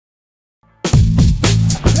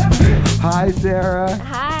Hi, Sarah.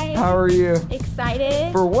 Hi. How are you?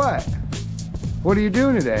 Excited. For what? What are you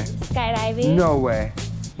doing today? Skydiving. No way.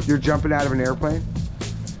 You're jumping out of an airplane?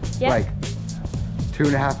 Yep. Like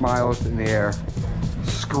 2.5 miles in the air,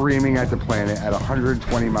 screaming at the planet at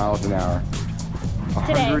 120 miles an hour.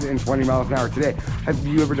 120 miles an hour today. Have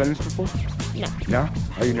you ever done this before? No. No?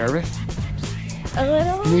 Are you nervous? A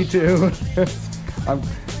little. Me too.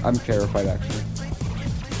 I'm terrified actually.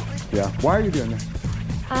 Yeah. Why are you doing this?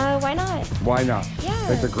 Why not? Why not? Yeah.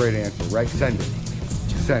 That's a great answer, right? Send it.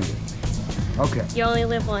 Send it. Okay. You only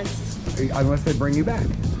live once. Unless they bring you back.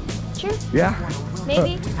 True. Yeah?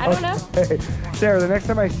 Maybe. I don't know. Hey, Sarah, the next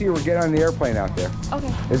time I see you, we're getting on the airplane out there.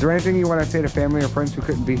 Okay. Is there anything you want to say to family or friends who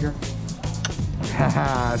couldn't be here?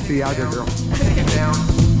 Haha, see you out there, girl. Take it down,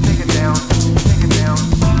 take it down, take it down.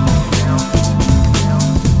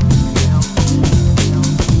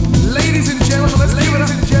 Ladies and gentlemen, let's leave it up.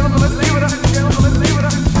 Let's leave it up. Let's leave it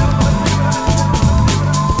up.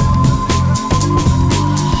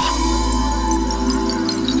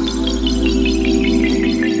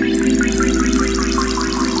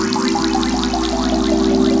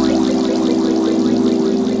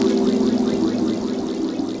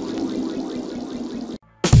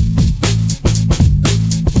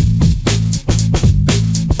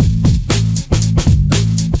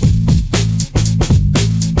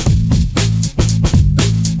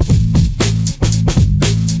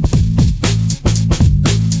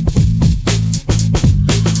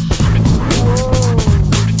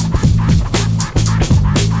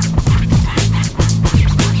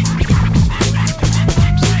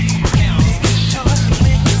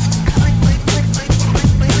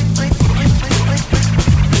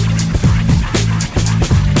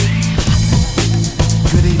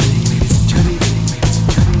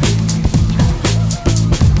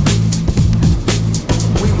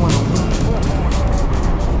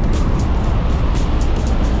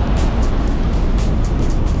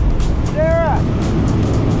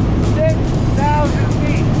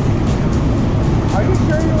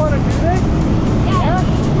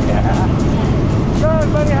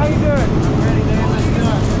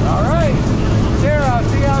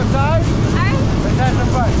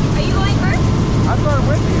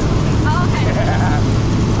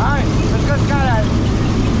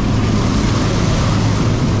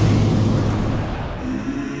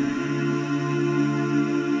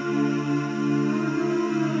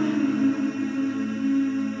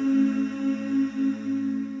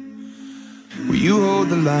 Will you hold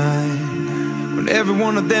the line when every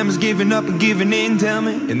one of them is giving up and giving in? Tell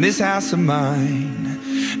me, in this house of mine,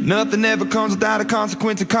 nothing ever comes without a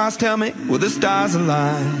consequence of cost. Tell me, will the stars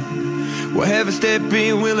align? Will heaven step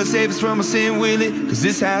in? Will it save us from our sin? Will it? Cause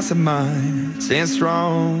this house of mine stands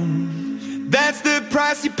strong. That's the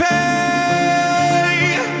price you pay.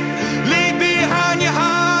 Leave behind your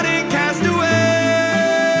heart and cast away.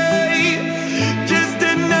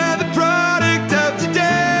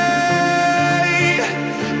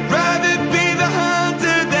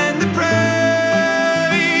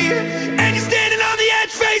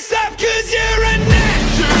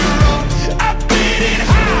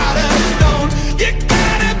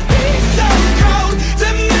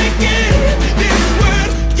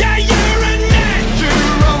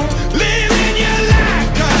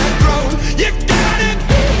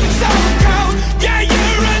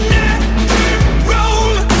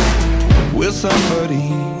 Somebody,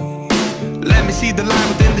 let me see the light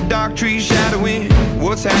within the dark trees shadowing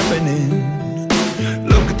what's happening.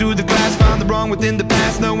 Looking through the glass, find the wrong within the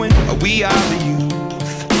past, knowing we are the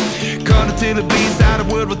youth. Caught until it bleeds out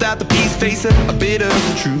of world without the peace, face a bit of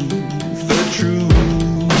the truth, the truth.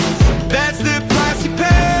 That's the price you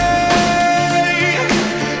pay.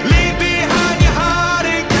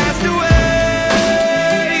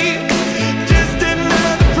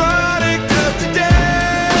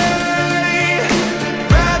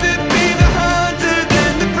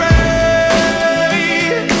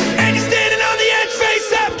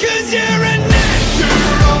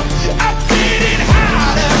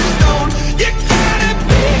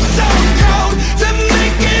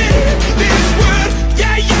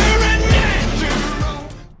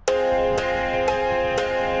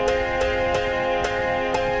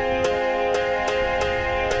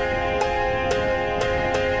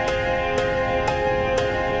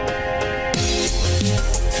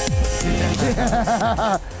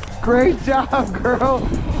 Great job, girl.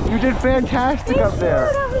 You did fantastic up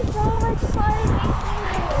there. That was so much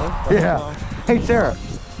fun. Yeah. Hey, Sarah,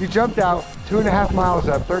 you jumped out 2.5 miles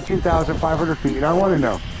up, 13,500 feet, and I want to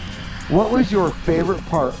know, what was your favorite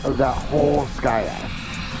part of that whole skydive?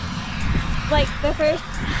 like the first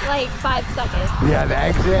like 5 seconds. Yeah, the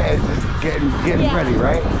exit is just getting Yeah. ready,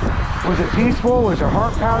 right? Was it peaceful? Was your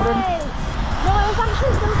heart pounding? No, it was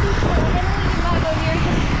actually so peaceful. We didn't even gotta go near,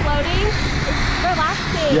 just floating. It's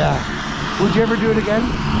relaxing. Yeah. Would you ever do it again?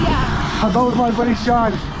 Yeah. How about with my buddy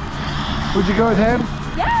Sean? Would you go with him?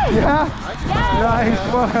 Yes. Yeah? Yes. Nice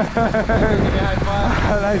one.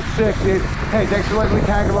 That's sick, dude. Hey, thanks for letting me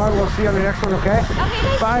tag along. We'll see you on the next one, okay? Okay,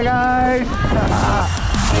 thanks. Bye, guys.